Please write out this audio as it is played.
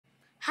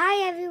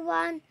Hi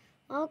everyone,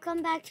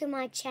 welcome back to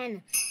my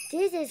channel.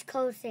 This is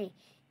Kosei,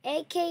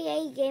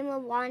 aka Gamer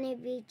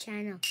Wannabe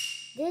channel.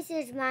 This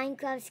is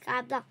Minecraft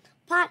SKYBLOCK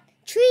Part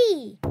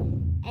 3,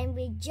 and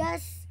we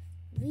just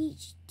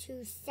reached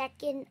to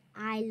second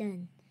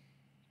island.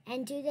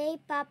 And today,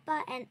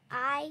 Papa and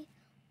I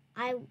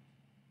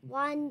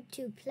want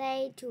to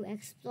play to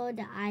explore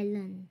the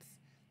islands.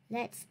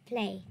 Let's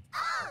play.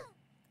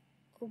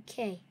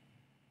 Okay.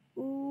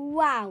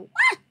 Wow.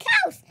 Ah,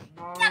 cows!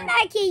 Come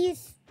back here, you...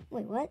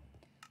 Wait, what?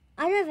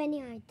 I don't have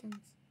any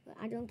items. But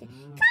I don't get...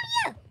 Come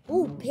here!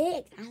 Oh,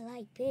 pig. I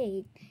like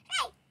pig.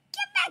 Hey,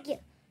 get back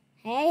here.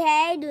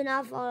 Hey, do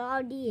not fall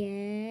off the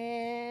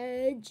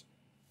edge.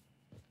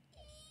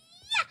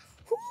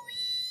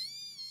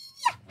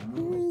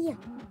 Yeah.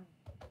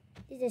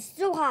 This is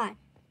so hard.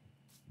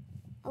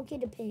 Okay,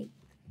 the pig.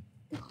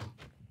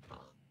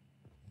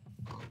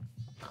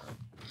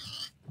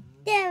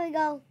 There we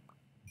go.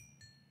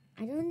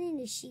 I don't think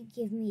the sheep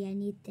give me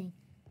anything.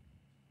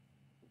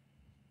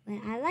 But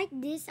I like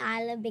this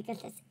island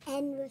because it's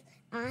endless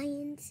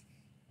irons.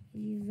 If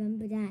you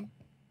remember that.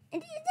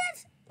 And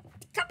that's...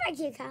 Come back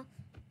here, cow.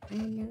 I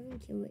never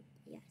kill it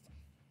yet.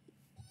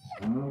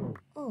 Yeah.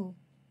 Oh.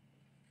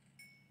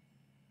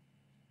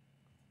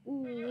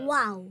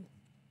 Wow.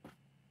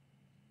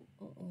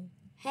 Uh-oh.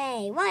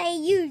 Hey, what are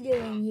you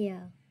doing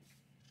here?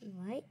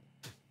 What?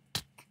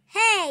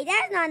 Hey,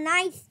 that's not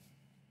nice.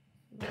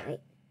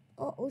 Wait.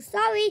 Oh,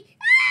 sorry.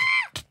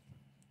 Ah!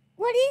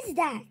 What is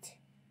that?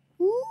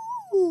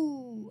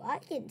 Ooh, I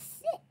can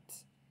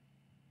sit.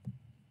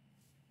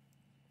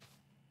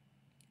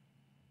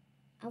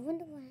 I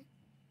wonder what.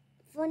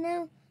 For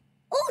now.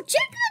 Oh,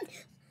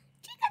 chickens!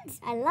 Chickens!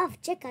 I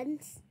love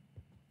chickens.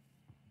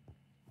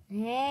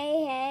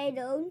 Hey,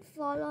 don't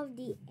fall off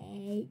the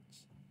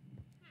edge.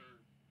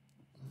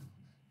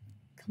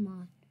 Come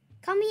on.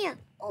 Come here.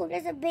 Oh,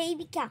 there's a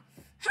baby cow.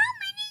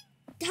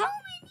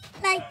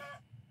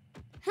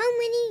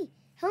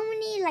 How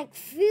many, like,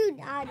 food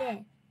are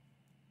there?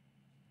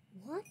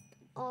 What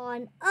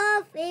on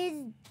earth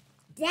is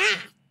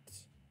that?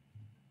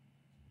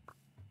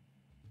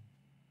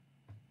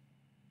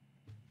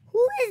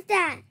 Who is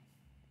that?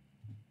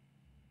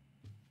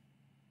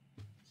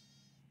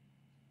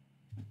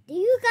 Do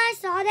you guys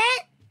saw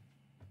that?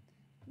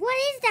 What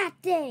is that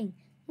thing?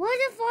 Why is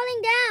it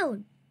falling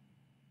down?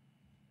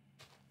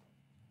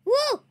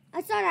 Whoa!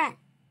 I saw that.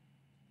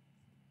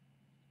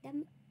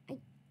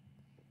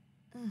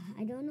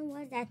 I don't know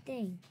what's that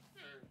thing.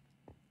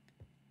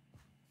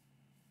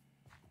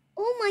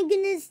 Oh my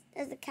goodness,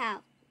 there's a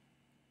cow.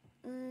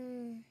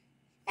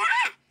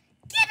 Ah!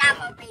 Get off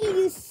of me,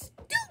 you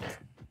stupid!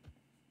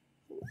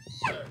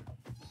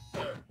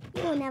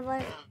 You'll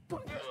never...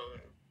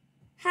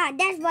 Ha,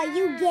 that's what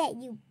you get,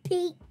 you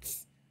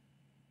pigs.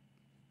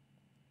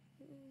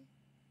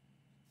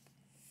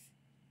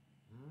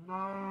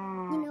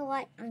 You know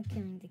what? I'm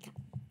killing the cow.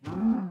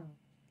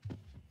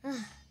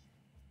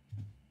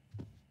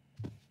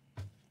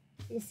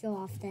 It's so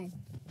often.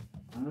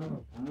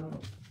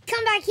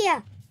 Come back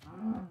here.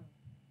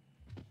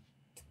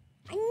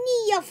 I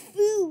need your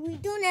food. We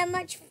don't have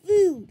much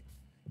food.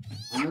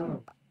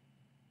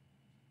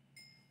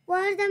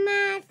 What's the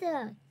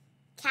matter,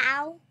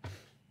 cow?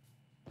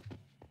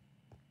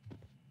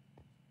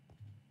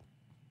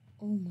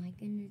 Oh my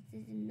goodness,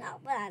 this is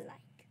not what I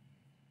like.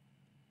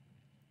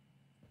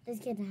 Let's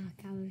get the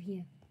heck out of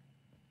here.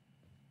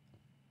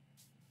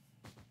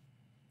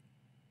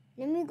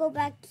 Let me go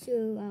back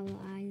to our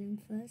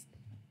island first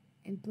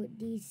and put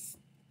these.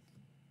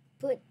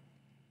 Put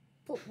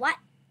what?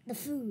 The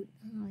food.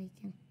 Oh, you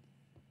can.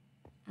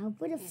 I'll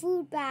put the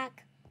food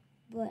back,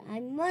 but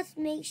I must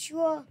make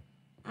sure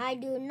I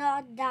do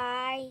not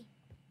die.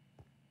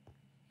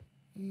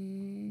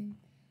 And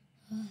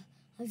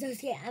I'm so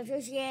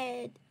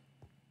scared.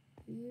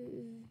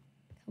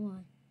 Come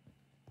on.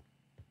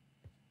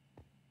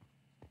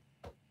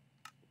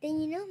 Then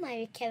you know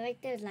my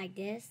character is like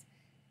this.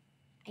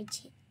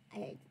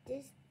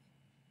 This.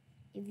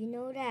 If you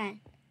know that,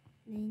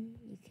 then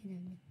you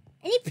can.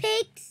 Any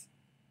pigs?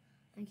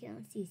 I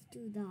cannot see. It's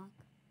too dark.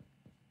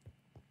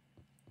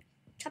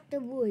 Chop the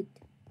wood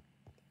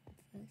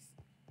first.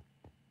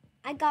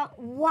 I got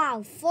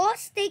 4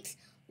 sticks,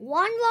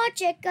 1 raw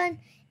chicken,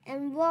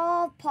 and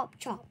raw pork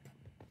chop.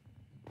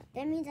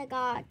 That means I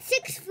got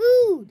 6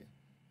 food.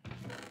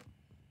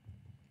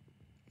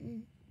 Let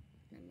me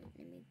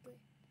put.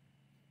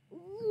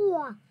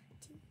 Ooh.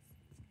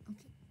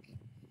 Okay.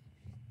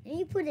 Let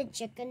me put a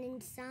chicken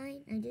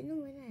inside. I don't know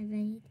whether I have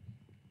any.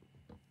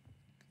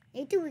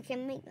 Later we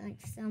can make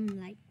like some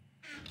like.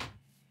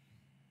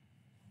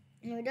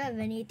 We don't have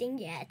anything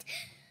yet.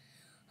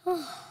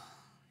 Oh,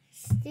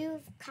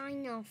 still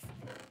kind of.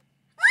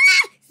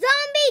 Ah!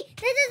 Zombie!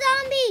 There's a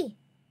zombie!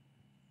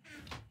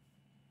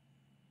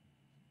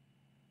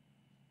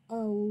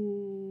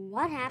 Oh,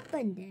 what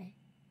happened there?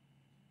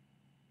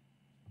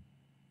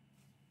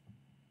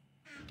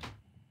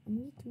 We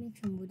need to make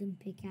some wooden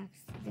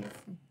pickaxe to get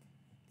some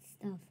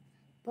stuff.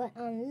 But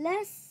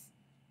unless...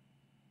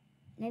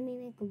 Let me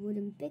make a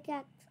wooden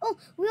pickaxe. Oh,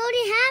 we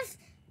already have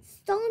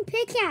stone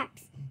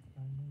pickaxe.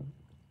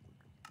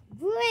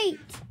 Great.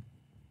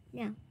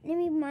 Now, let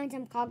me mine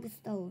some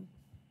cobblestone.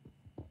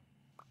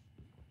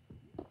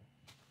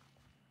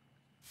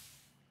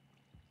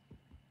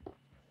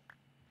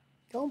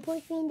 Don't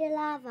push me in the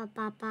lava,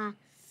 Papa.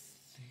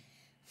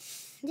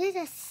 This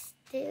is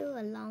still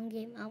a long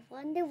game. I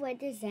wonder whether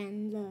it's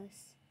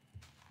endless.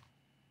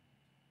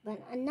 But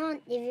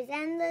if it's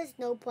endless,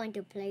 no point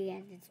to play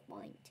at this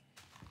point.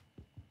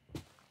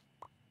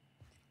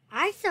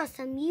 I saw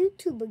some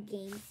YouTuber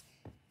games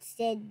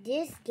said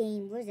this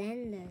game was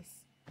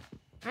endless.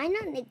 I'm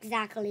not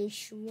exactly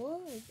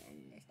sure it's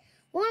endless.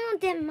 One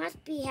of them must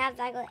have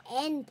like an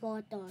end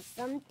portal or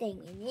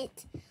something in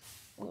it.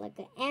 Or like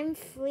an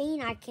M3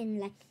 and I can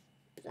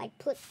like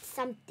put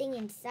something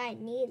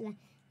inside. Need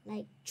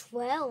like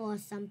 12 or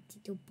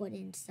something to put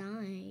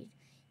inside.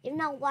 If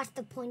not, what's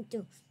the point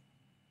to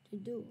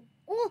do?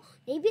 Oh,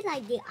 maybe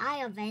like the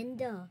Eye of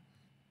Ender.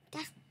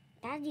 That's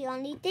the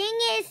only thing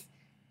is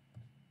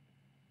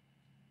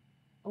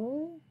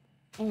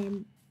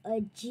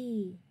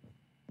OMG.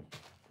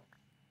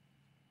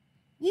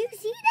 You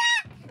see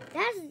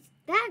that?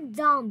 That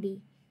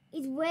zombie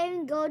is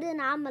wearing golden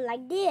armor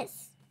like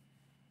this.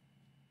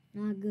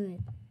 Not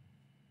good.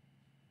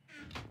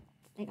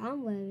 Like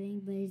I'm wearing,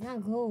 but it's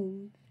not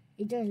gold.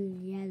 It's just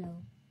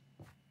yellow.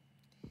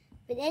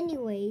 But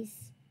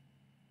anyways,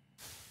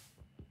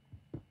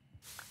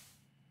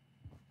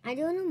 I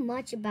don't know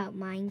much about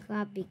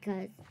Minecraft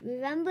because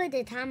remember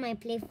the time I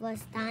played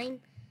first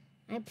time?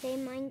 I played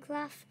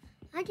Minecraft.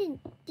 I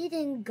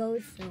didn't go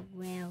so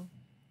well.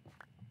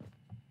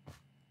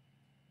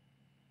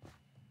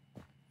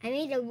 I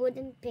made a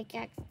wooden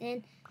pickaxe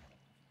then.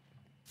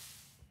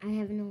 I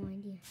have no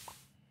idea.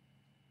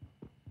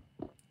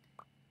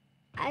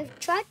 I've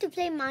tried to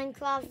play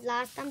Minecraft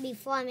last time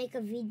before I make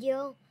a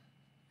video.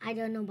 I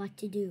don't know what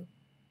to do.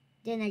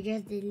 Then I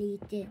just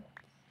delete it.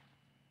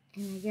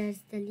 And I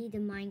just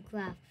deleted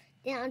Minecraft.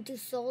 Then until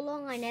so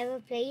long I never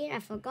played it, I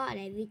forgot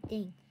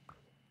everything.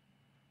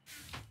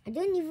 I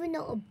don't even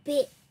know a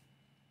bit.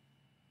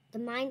 The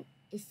mine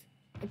is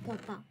it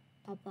pop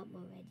up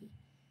already.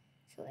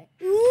 So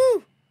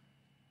ooh!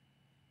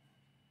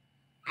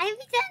 Every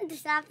time the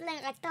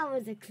sapling, I thought it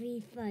was a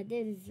creeper.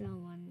 This is so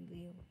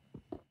unreal.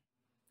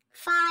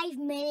 5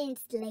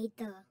 minutes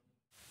later.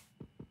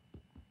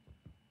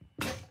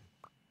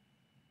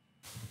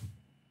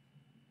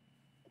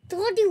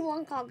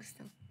 $31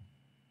 cobblestone.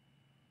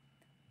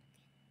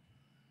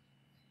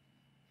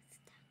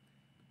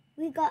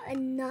 We got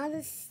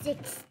another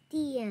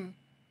 60.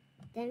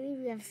 That means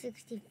we have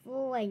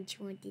 64 and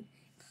 20.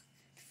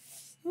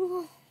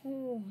 Oh,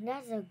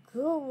 that's a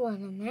good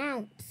one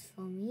amount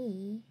for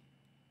me.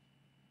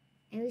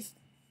 And we...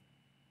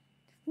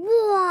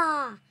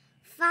 Whoa!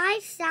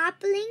 5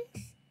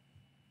 saplings?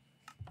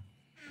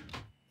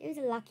 It was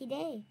a lucky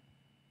day.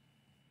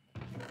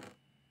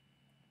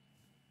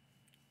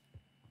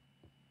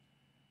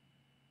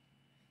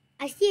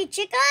 I see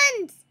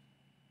chickens!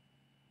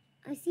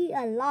 I see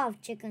a lot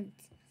of chickens.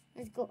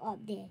 Let's go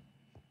up there.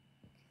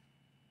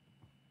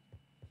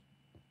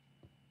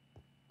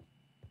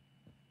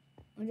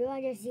 Or do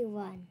I just see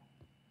one?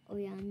 Oh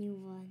yeah, I knew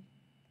one.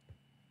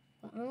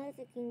 But unless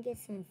I can get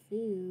some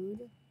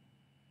food,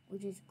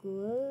 which is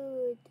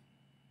good.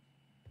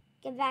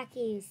 Get back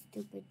here, you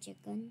stupid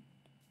chicken.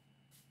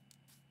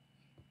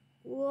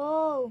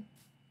 Whoa.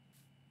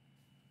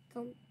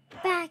 Come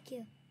back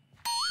here.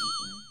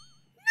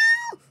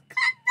 No!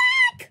 Come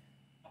back!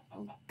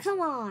 Oh,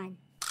 come on.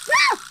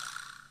 No!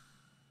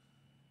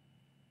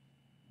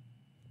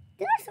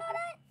 Did I saw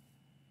that?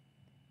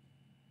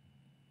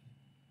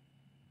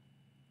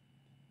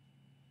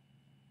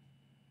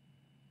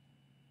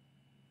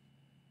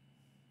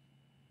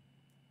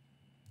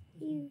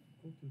 You.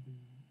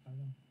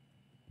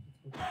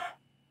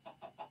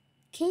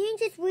 Can you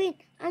just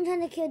wait? I'm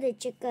trying to kill the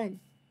chicken.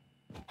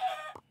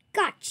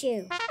 Got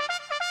you.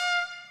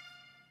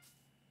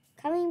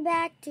 Coming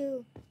back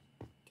to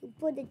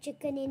put the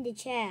chicken in the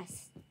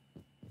chest.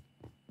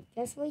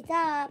 Just wait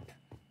up.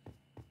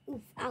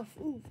 Oof, ow,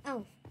 oof,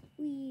 ow.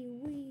 Wee,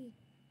 wee.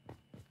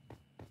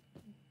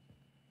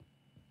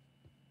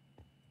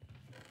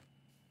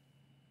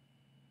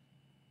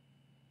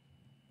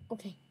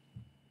 Okay.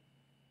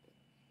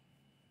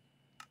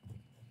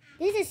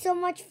 This is so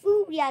much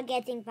food we are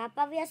getting,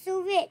 Papa. We are so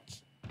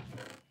rich.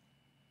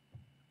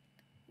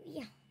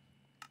 Yeah.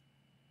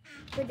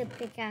 Put the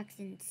pickaxe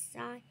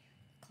inside,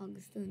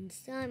 cobblestone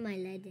inside, my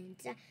lead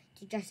inside,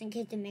 just in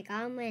case to make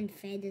armor and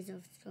feathers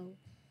of so.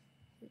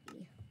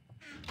 Yeah.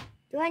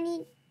 Do I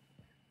need?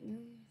 No.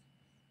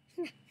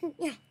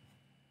 Yeah.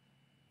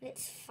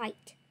 Let's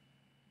fight.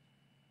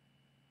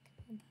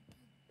 Come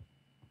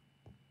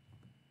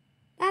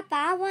on, Papa.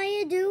 Papa, what are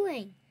you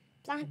doing?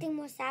 Planting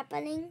more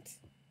saplings?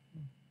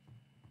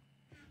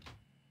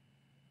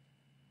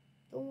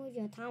 Don't waste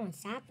your time on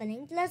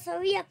saplings. Let's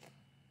hurry up.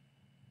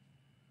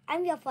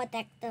 I'm your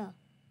protector.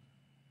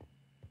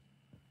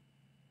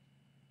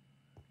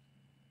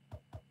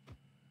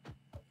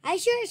 I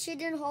sure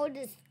shouldn't hold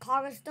this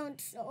cobblestone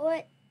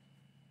sword.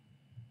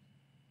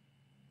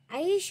 Are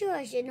you sure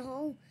I should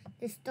hold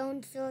the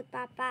stone sword,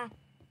 Papa?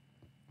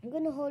 I'm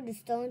gonna hold the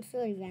stone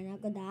sword if you're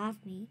not gonna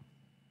ask me.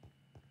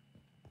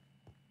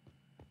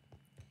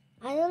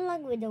 I don't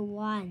like with the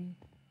one.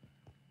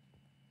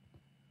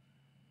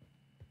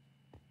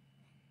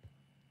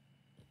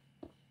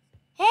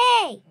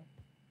 Hey!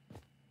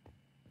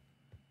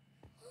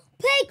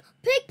 Pig!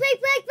 Pig,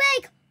 pig, pig,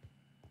 pig!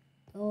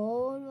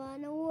 Don't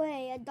run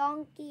away, a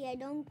donkey, I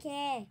don't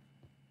care.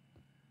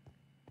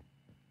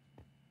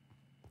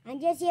 I'm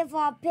just here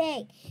for a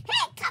pig.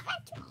 Hey, come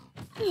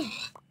on!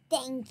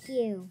 Thank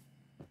you.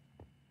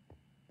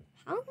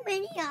 How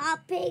many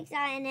pigs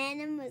and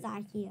animals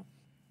are here?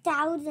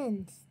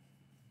 Thousands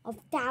of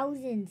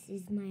thousands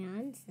is my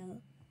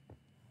answer.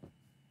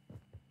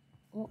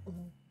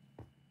 Uh-oh.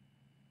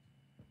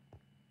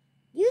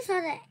 You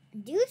saw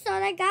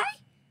that guy?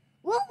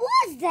 What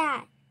was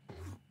that?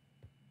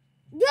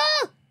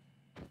 No!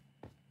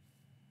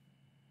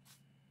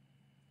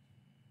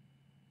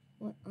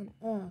 What on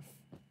earth?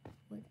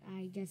 What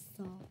I just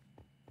saw.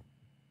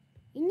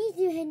 You need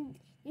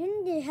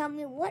to help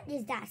me. What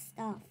is that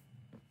stuff?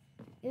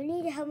 You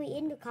need to help me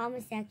in the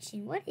comment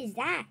section. What is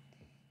that?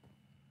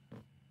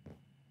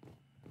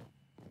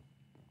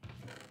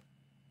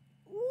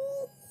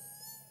 Ooh,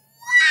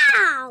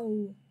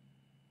 wow!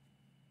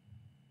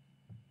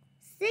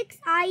 6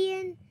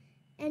 iron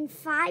and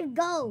 5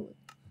 gold.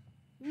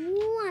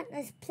 What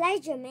a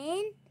pleasure,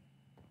 man.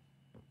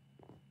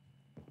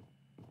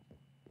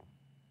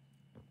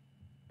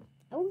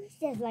 I wish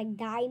there's like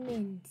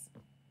diamonds.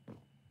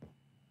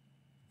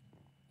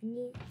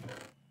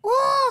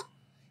 Oh!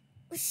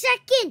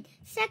 Second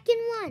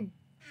one.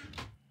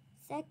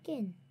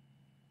 Second.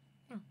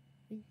 Now,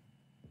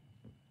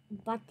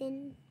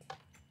 button.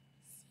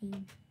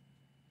 See.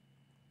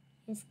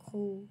 It's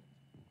cool.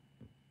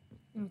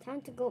 Now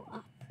time to go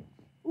up.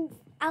 Oof,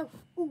 ow,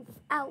 oof,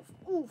 ow,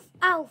 oof,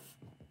 ow.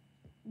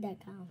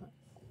 That kind of hurt.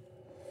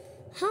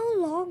 How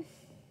long?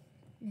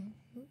 No.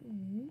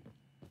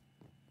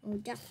 Oh,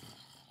 just.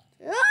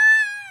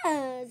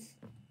 Yes!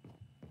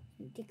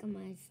 Take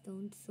my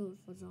stone sword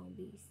for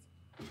zombies.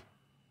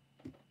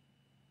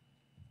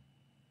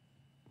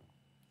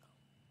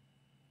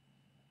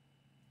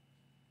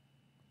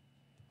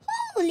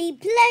 Holy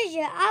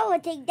pleasure! I will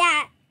take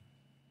that.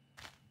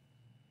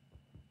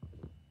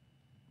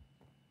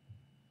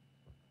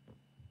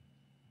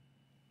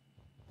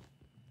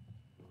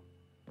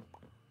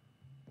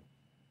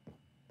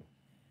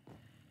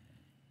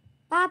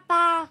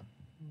 Papa,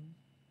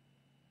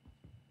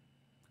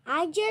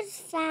 I just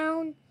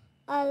found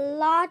a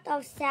lot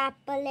of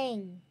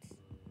saplings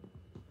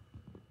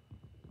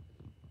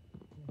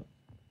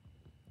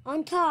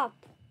on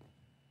top.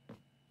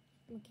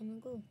 Where can I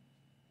go?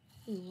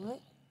 Wait,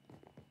 what?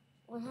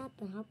 What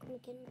happened? How come I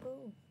can't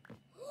go?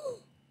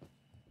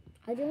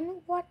 I don't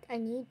know what I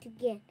need to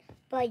get,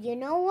 but you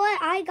know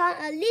what? I got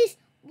at least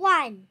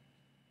one.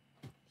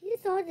 You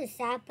saw the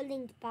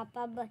saplings,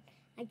 Papa, but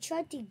I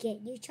tried to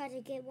get. You tried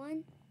to get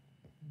one?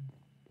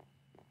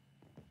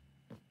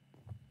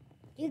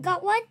 You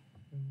got one?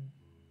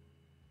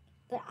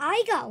 But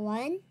I got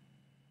one.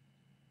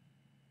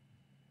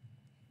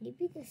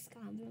 Maybe the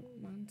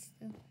SKYBLOCK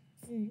monster.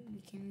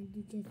 We cannot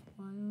do just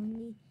one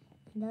only.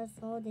 And that's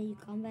all that you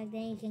come back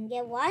then you can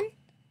get one?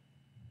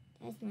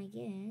 That's my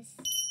guess.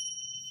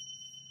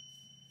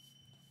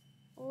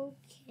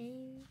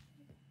 Okay.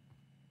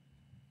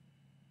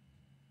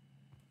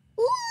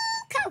 Ooh,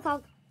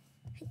 cow.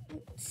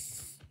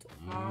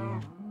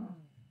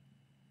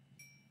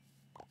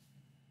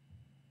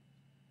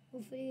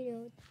 Hopefully the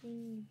whole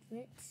thing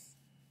breaks.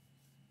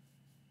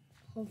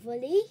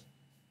 Hopefully.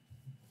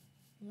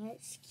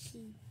 Let's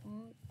keep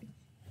on.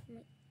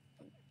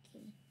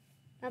 Okay.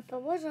 Papa,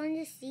 what's on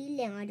the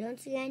ceiling? I don't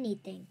see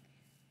anything.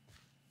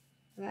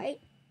 Right?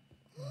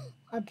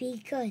 A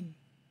beacon.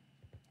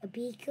 A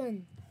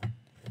beacon.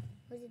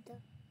 What's it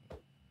that?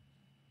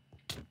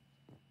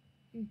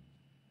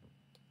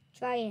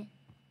 Try it.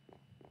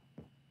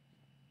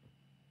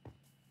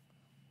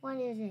 What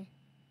is it?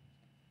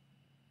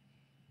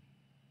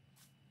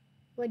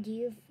 What do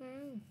you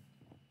find?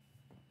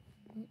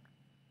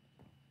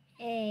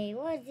 Hey,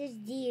 what does this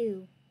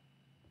do?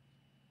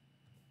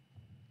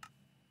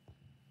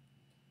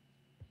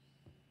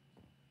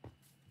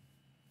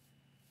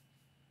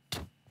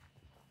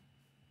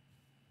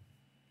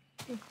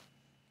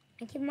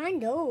 I can mine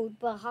those,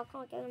 but how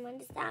come I can't mine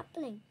the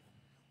sapling?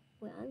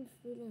 Wait, I'm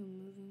feeling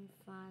moving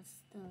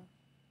faster.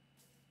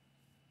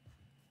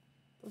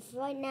 But for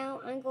right now,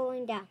 I'm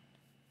going down.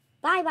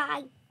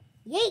 Bye-bye.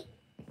 Yeet!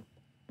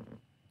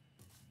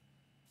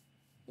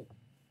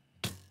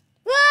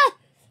 Ah!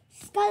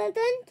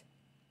 Skeleton!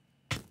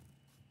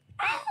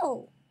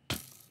 Ow!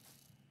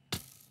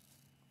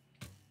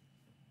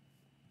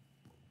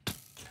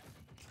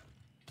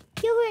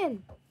 Kill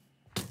him!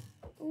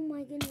 Oh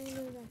my goodness,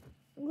 I'm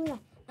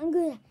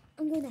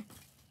gonna.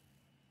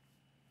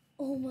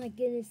 Oh my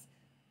goodness.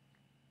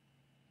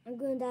 I'm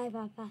gonna die,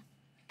 Papa.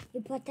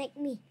 You protect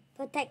me.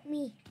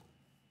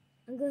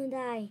 I'm gonna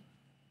die.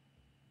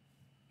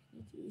 I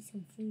need to eat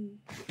some food.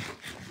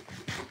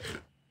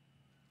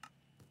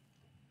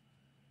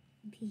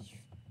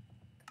 beef.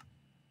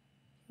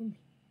 Kill me.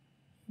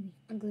 Kill me.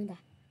 I'm going to die.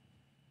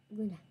 I'm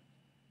going to die.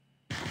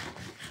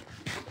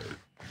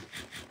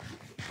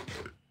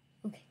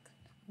 Okay, good.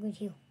 I'm going to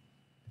heal.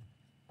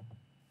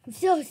 I'm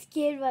so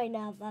scared right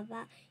now,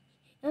 Papa.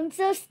 I'm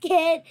so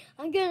scared.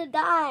 I'm going to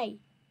die.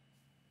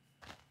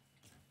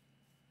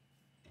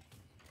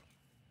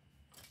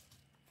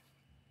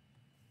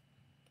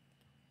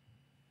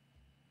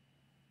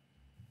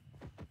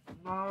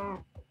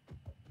 No.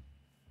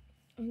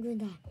 I'm gonna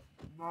die.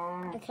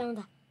 No. I can't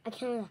die. I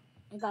can't die.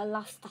 I got a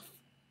lot of stuff.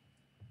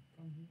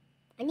 Mhm.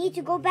 I need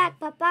to go back,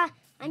 Papa.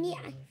 I need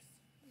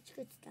much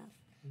good stuff.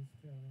 Please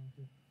stay around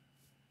here.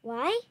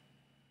 Why?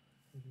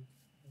 Please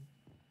stay.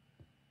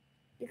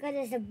 Because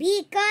it's a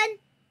beacon.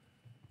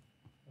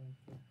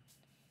 Okay.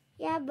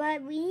 Yeah,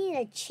 but we need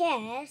a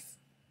chest.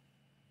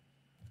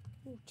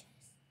 Ooh,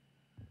 chest.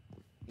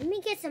 Let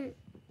me get some.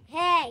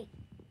 Hey.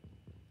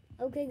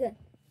 Okay, good.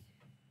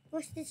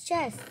 What's this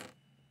chest?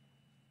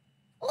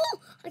 Oh,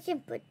 I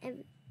can put. Let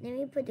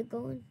me put the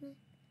gold in there.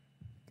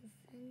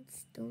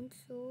 Defense, stone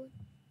sword,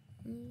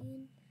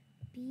 iron,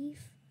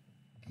 beef,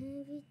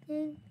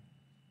 everything.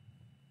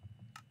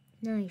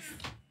 Nice.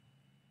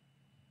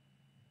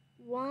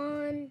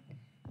 1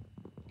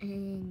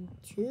 and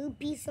 2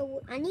 pieces of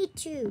wood. I need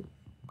 2.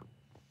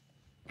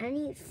 I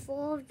need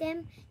 4 of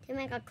them to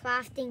make a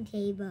crafting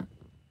table.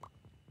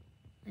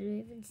 I don't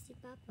even see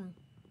Papa.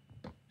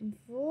 And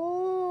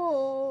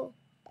 4.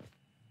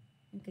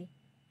 Okay,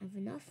 I have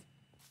enough.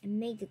 And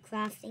make the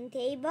crafting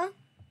table.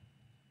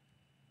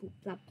 Boop,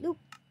 blop, bloop.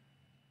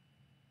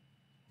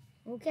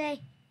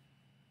 Okay.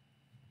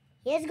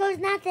 Here goes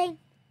nothing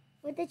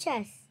with the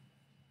chest.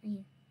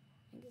 Here.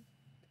 I get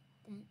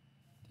that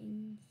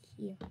thing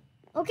here.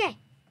 Okay.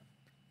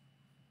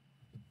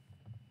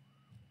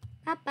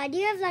 Papa, do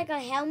you have like a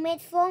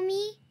helmet for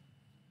me?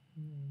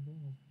 No, I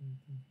don't have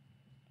anything.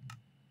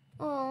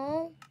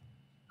 Oh.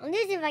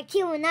 Unless if I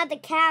kill another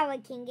cow, I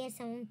can get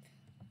some.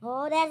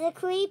 Oh, there's a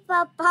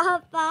creeper,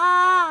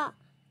 Papa.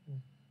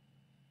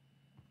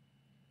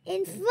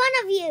 In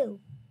front of you.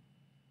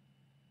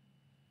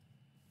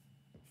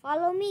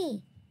 Follow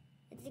me.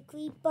 It's a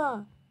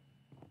creeper.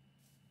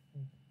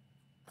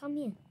 Come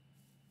here.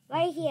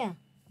 Right here.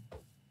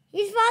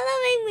 He's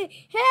following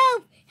me.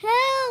 Help!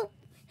 Help!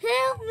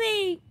 Help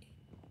me!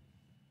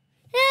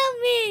 Help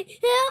me!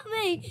 Help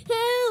me!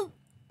 Help!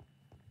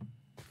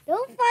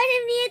 Don't fight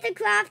him near the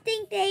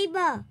crafting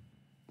table.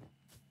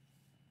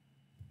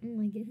 Oh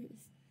my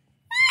goodness.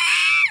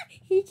 Ah!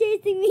 He's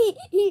chasing me.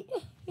 He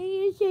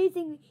is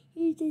chasing me.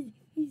 He's chasing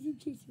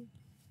me.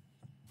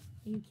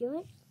 Are you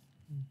killing?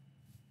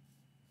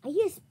 Are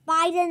you a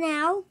spider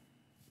now?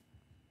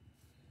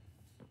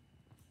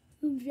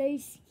 I'm very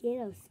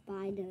scared of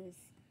spiders.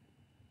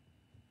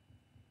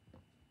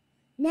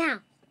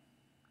 Now,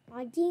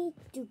 I need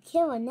to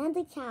kill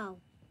another cow.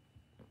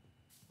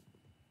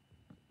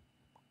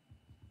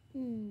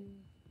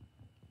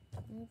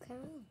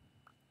 Okay.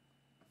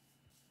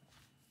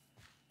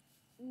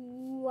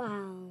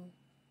 Wow.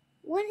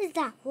 What is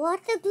that?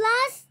 Water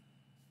glass?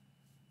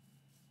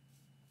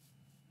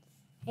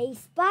 Hey,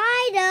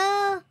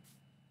 spider!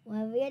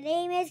 Whatever your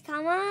name is,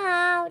 come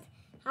out.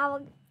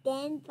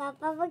 Then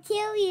Papa will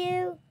kill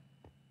you.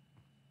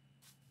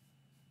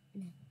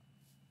 No.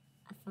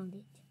 I found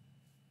it.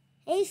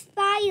 Hey,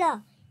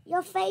 spider!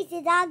 Your face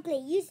is ugly.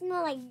 You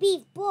smell like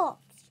beef pork.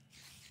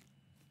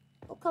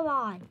 Oh, come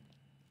on.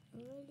 I'm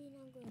really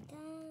not going to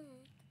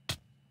die.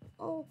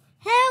 Oh,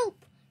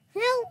 help!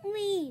 Help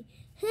me!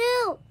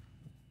 Help!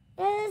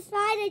 There's a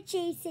spider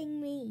chasing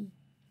me.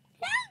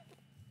 Help!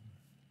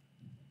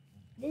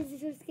 This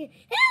is so scary.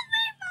 Help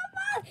me,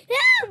 Papa!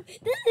 Help!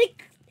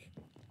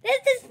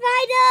 There's the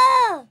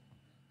spider!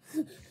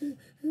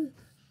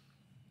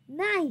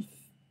 Nice.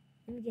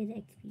 Let me get the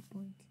XP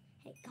point.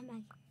 Hey, come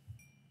back.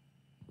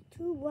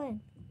 2,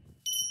 1.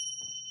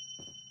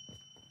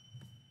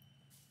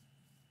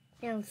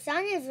 Now,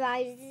 sun is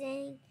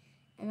rising,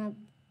 and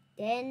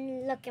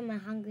then look at my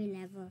hungry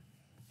level.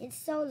 It's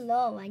so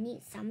low. I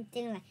need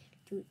something like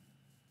to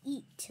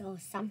eat or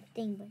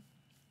something.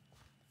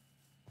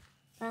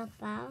 But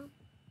Papa,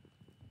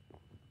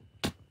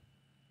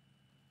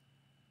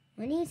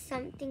 I need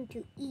something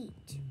to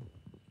eat.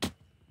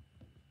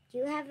 Do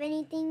you have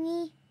anything,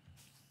 me?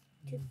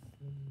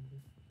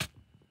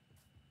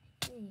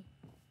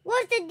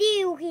 What's the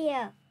deal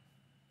here?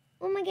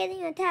 Am I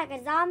getting attacked?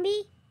 A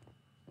zombie?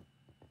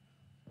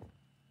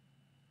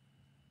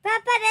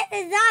 Papa, that's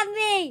a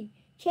zombie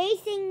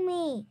chasing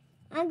me.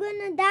 I'm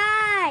gonna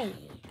die.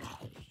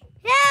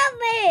 Help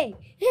me!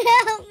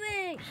 Help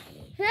me!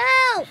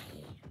 Help!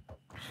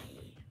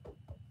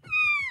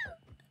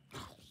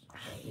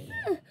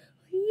 What are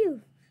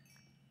you?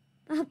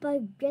 Papa,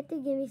 get to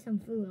give me some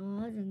food,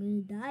 or else I'm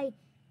gonna die.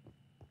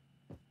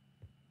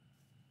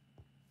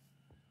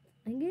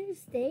 I'm gonna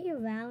stay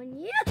around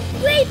you.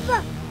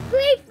 Creeper!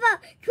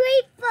 Creeper!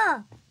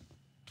 Creeper!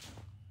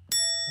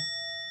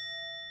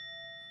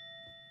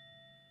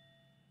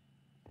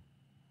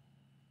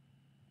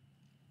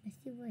 Let's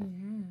see what I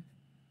have.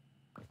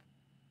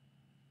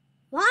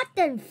 What the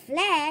rotten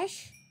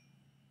flesh.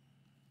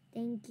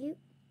 Thank you.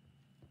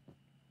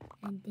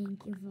 And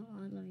thank you for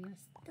all of your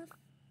stuff.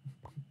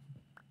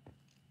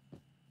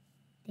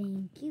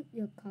 Thank you,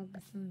 your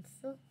carcass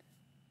salt.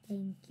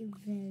 Thank you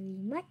very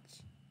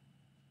much.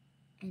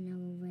 And I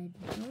will write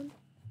it down.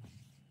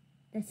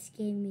 That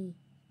scared me.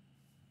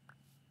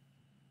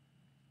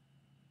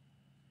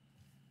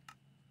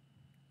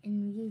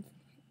 And we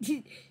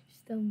use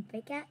stone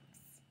pickaxe.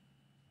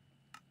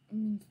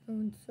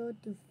 Stone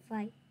sword to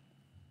fight.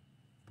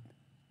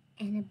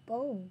 And a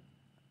bow.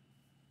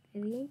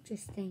 Very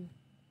interesting.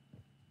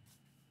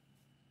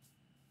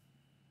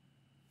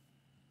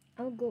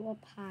 I'll go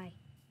up high.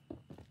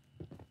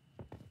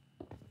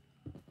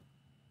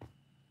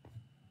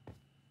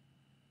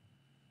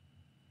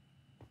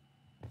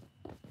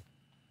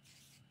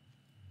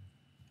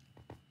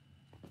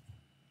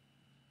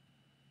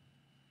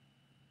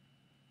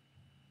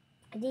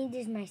 I think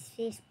this is my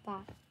safe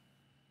spot.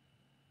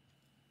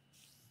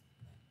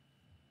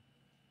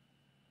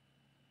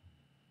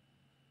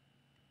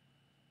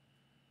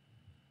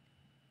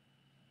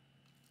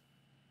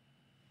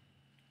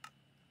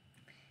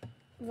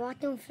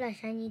 Rotten flesh,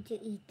 I need to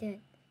eat it.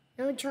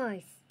 No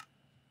choice.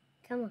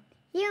 Come on,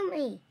 heal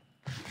me.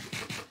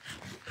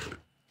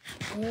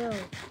 Ew.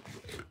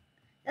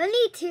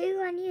 Only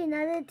 2? I need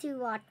another 2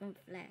 rotten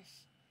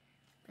flesh.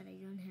 But I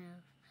don't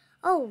have.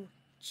 Oh,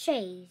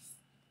 chase.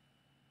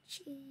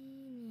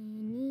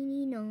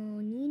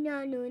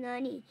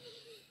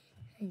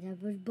 That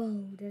was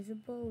bow. There's a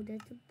bow.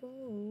 That's a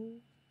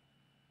bow.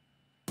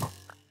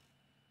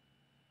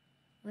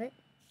 What?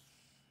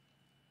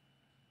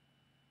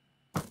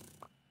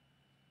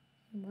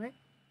 What?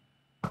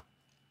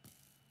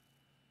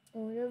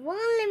 Oh, there's one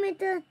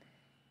limited,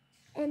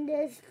 and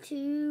there's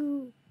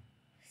 2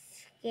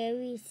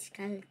 scary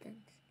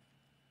skeletons.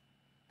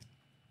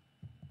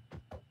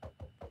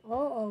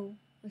 Oh,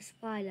 a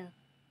spider.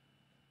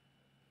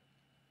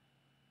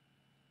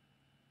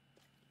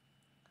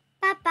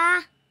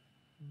 Papa,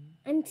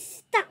 I'm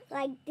stuck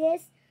like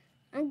this.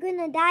 I'm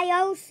gonna die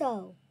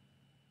also.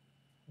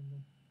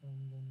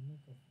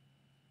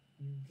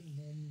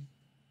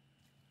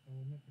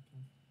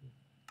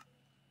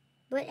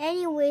 But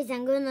anyways,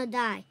 I'm gonna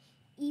die.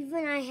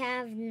 Even I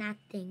have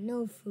nothing,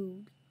 no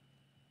food.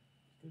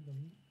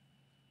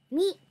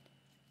 Meat.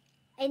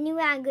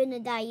 Anyway, I'm gonna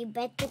die. You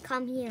better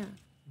come here.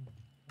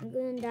 I'm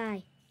gonna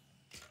die.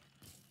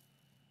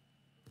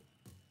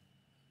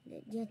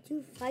 They're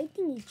 2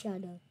 fighting each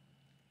other.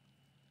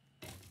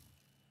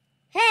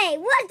 Hey,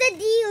 what's the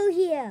deal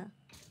here?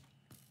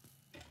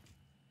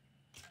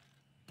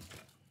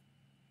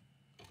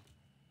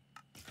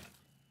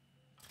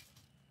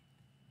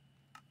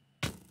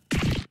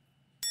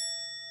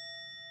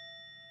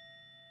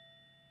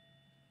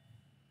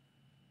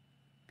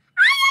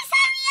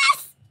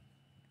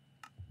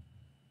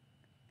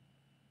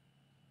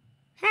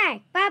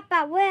 Hey,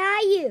 Papa, where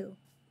are you?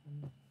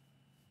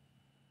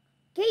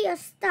 Get your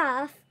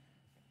stuff.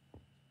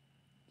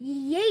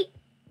 Yeet.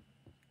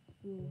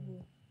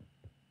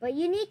 But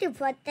you need to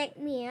protect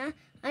me, huh?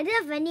 I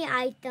don't have any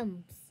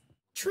items.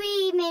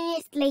 3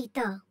 minutes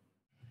later.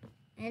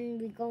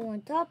 And we go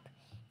on top.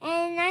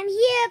 And I'm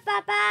here,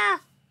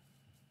 Papa.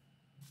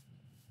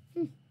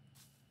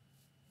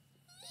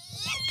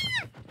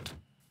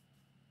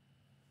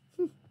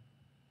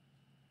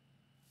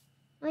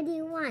 What do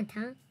you want,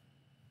 huh?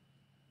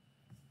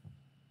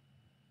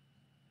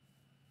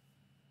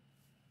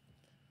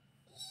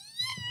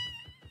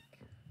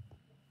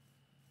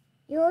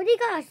 You already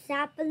got a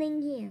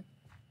sapling here.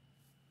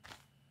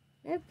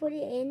 Let's put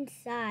it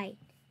inside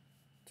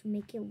to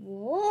make it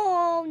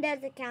warm.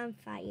 There's a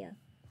campfire.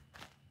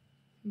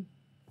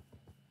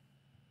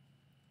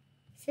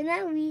 So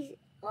now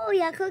oh,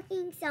 you're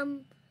cooking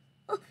some.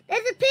 Oh,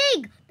 there's a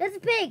pig. There's a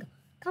pig.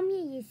 Come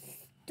here, you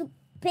stupid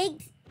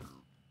pigs.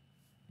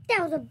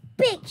 That was a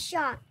big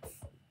shot.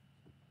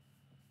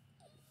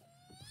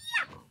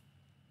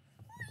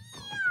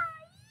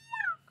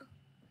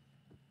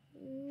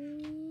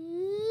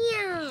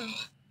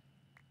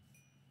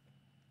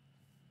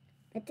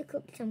 Better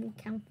cook some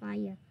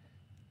campfire.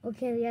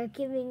 Okay, we are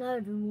keeping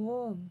us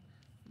warm,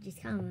 which is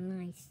kind of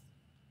nice.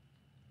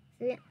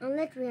 So yeah,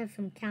 unless we have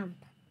some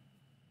camp.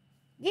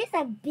 This is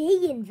a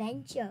big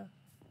adventure.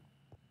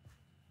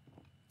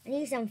 I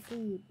need some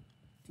food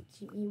to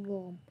keep me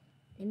warm.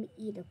 Let me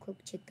eat a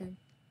cooked chicken.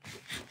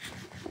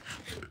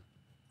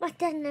 What?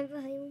 That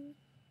never hurt me.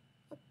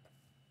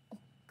 Oh,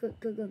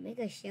 good. Make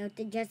a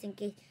shelter just in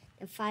case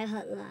the fire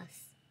hurt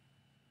us.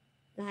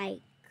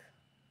 Like,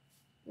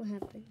 what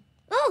happened?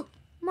 Oh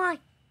my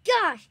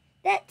gosh,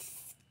 that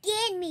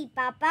scared me,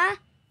 Papa.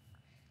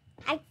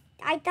 I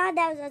thought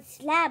that was a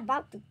slab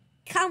about to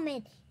come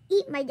and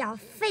eat my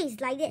face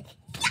like this.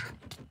 Yeah!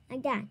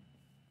 Like that.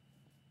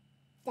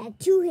 That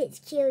 2 hits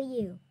kill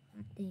you,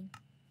 I think.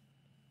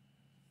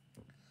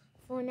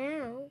 For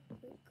now,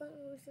 we got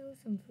ourselves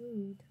some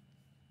food.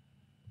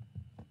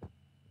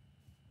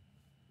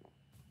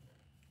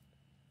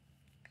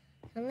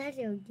 Unless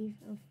it'll give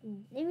us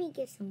food. Let me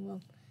get some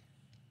warm.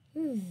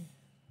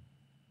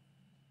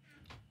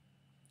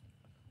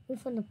 We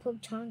found the pork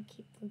chunk.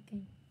 Keep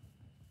cooking.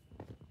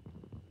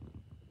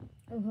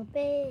 Oh, hop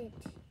it.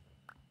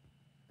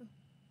 Oh,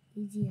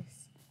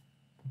 easiest.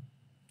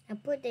 I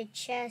put the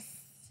chest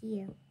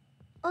here.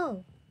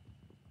 Oh,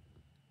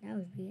 that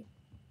was weird.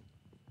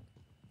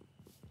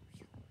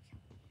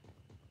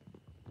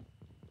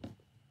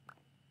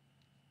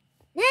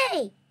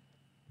 Hey!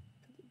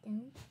 Put it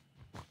down.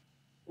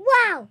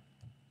 Wow!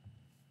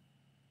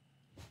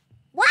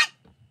 What?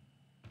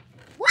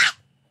 What?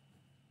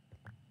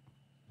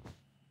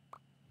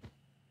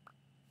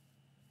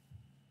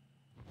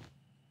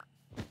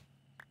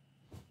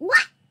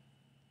 What?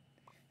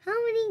 How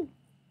many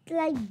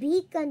like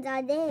beacons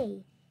are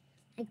they?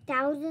 Like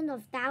thousands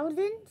of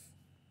thousands?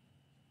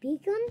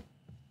 Beacon?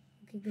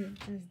 Okay, good.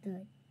 That's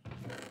good.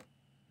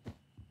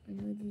 I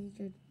know this is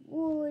just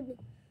wood.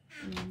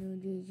 I know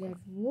this is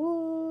just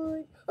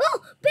wood.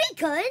 Oh,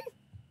 beacon!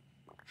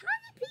 How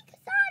many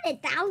beacons are there?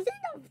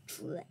 Thousands of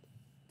trees.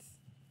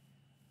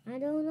 I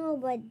don't know,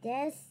 but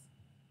it's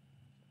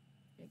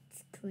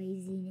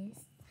craziness.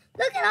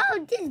 Look at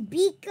all these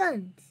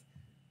beacons.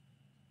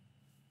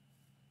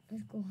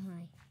 Let's go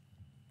high.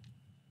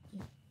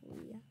 Yeah. Oh,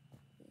 yeah.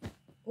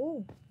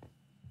 Oh,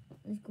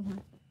 let's go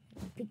high.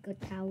 Pick a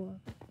tower.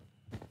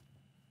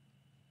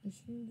 I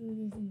shouldn't do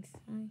this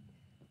inside.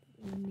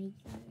 We'll make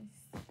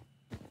this.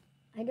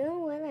 I don't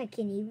know whether I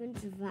can even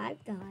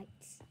survive the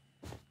heights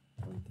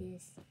of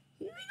this.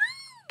 Here we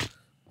go!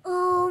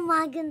 Oh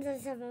my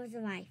goodness, I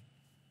survived.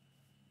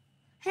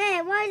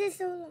 Hey, why is it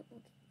so long?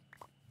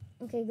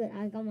 Okay, good.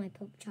 I got my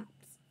pork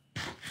chops.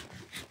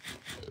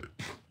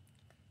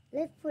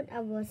 Let's put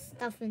our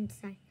stuff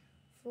inside.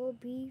 4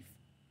 beef.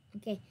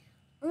 Okay.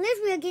 Unless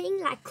we are getting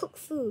like cooked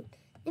food.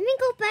 Let me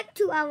go back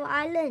to our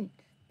island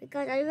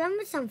because I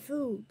remember some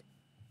food.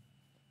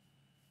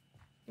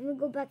 Let me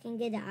go back and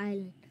get the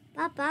island.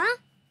 Papa,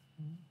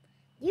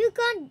 you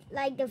got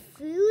like the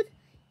food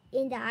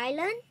in the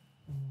island?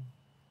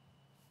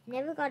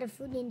 Never got the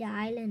food in the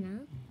island,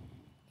 huh?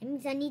 That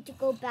means I need to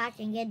go back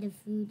and get the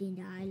food in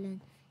the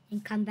island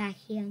and come back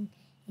here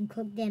and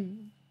cook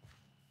them.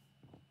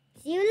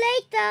 See you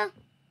later.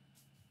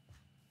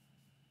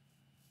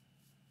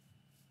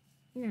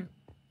 Now,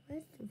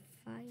 where's to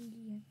find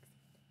the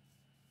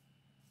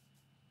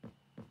exit?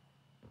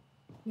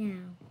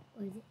 Now,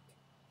 what is it?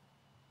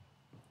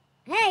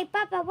 Hey,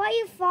 Papa, why are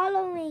you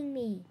following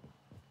me?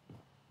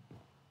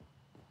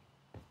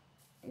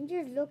 I'm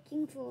just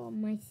looking for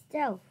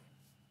myself.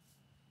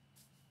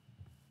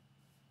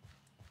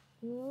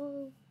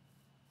 Whoa.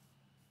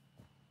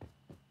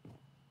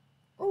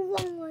 Oh,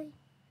 wrong way.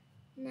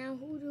 Now,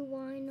 who do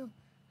I know?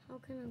 How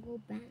can I go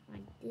back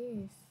like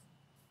this?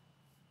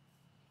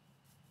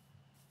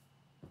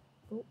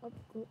 Go up,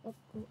 go up,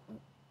 go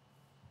up.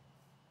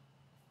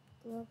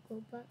 Go up,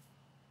 go back.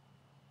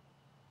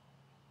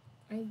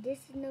 This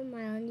is not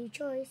my only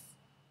choice.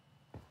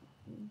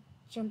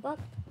 Jump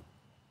up.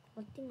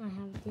 I think I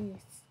have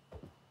this.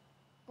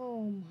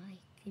 Oh my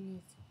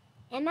goodness.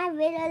 Am I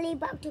really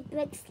about to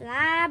break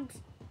slabs?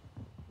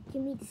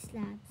 Give me the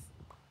slabs.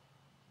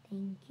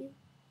 Thank you.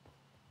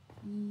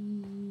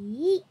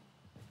 Yeet.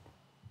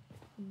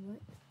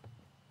 What?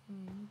 I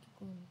need to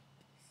go like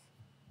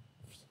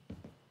this.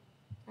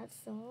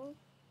 That's all.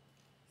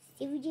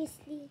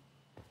 Seriously?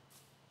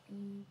 I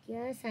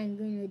guess I'm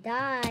gonna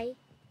die.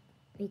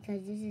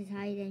 Because this is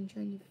higher than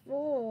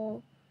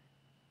 24.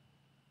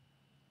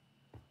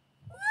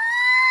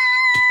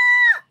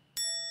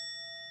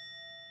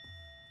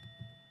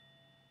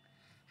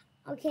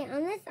 Okay,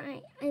 unless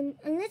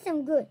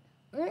I'm good.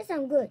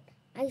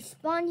 I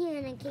spawn here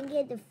and I can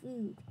get the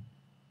food.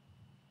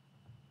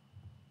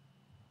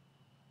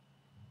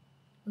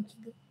 Okay,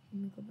 good.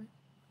 Let me go back.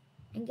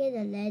 And get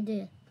a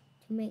leather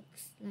to make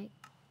like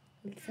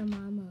some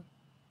armor.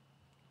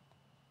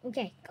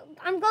 Okay,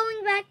 I'm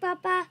going back,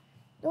 Papa.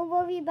 Don't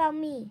worry about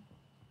me.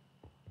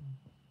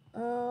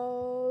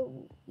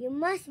 Oh, you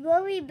must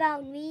worry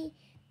about me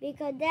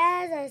because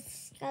there's a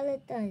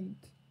skeleton.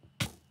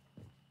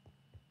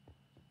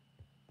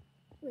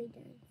 Wait,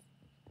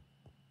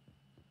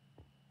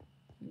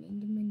 an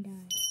Enderman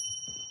died.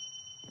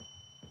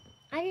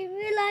 I didn't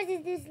realize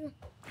it this.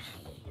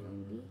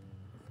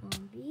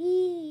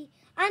 Zombie.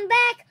 I'm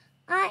back.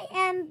 I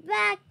am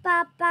back,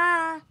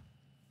 Papa.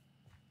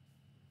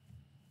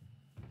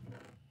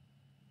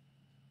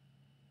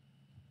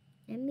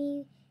 Let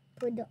me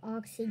put the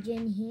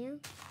oxygen here.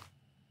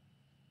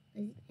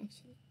 Is it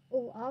actually?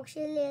 Oh,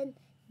 oxygen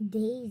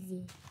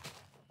daisy.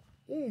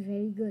 This is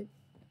very good.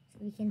 So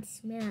we can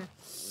smell.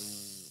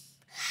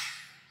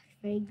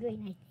 Very good,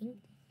 I think.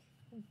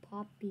 Oh,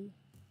 poppy.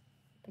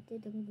 But they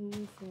don't go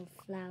for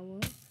flower.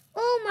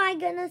 Oh my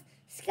goodness.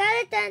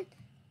 Skeleton.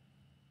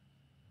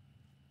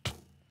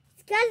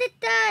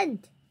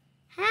 Skeleton.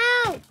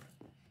 Help.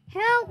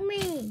 Help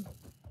me.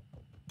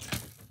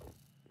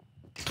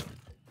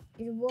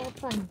 It's a wall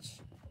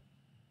punch.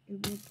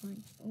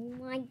 Oh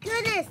my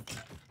goodness!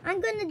 I'm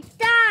gonna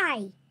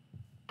die!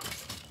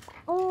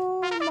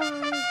 Oh my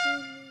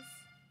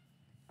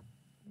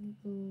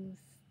goodness.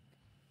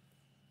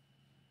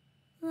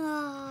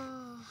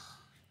 Ah.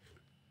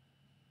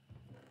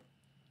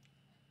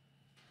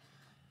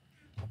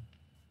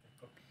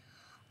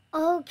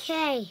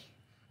 Okay,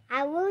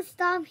 I will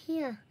stop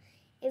here.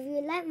 If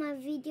you like my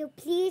video,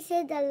 please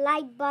hit the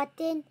like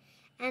button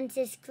and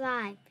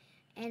subscribe.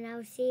 And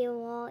I'll see you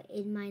all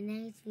in my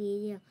next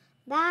video.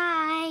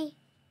 Bye!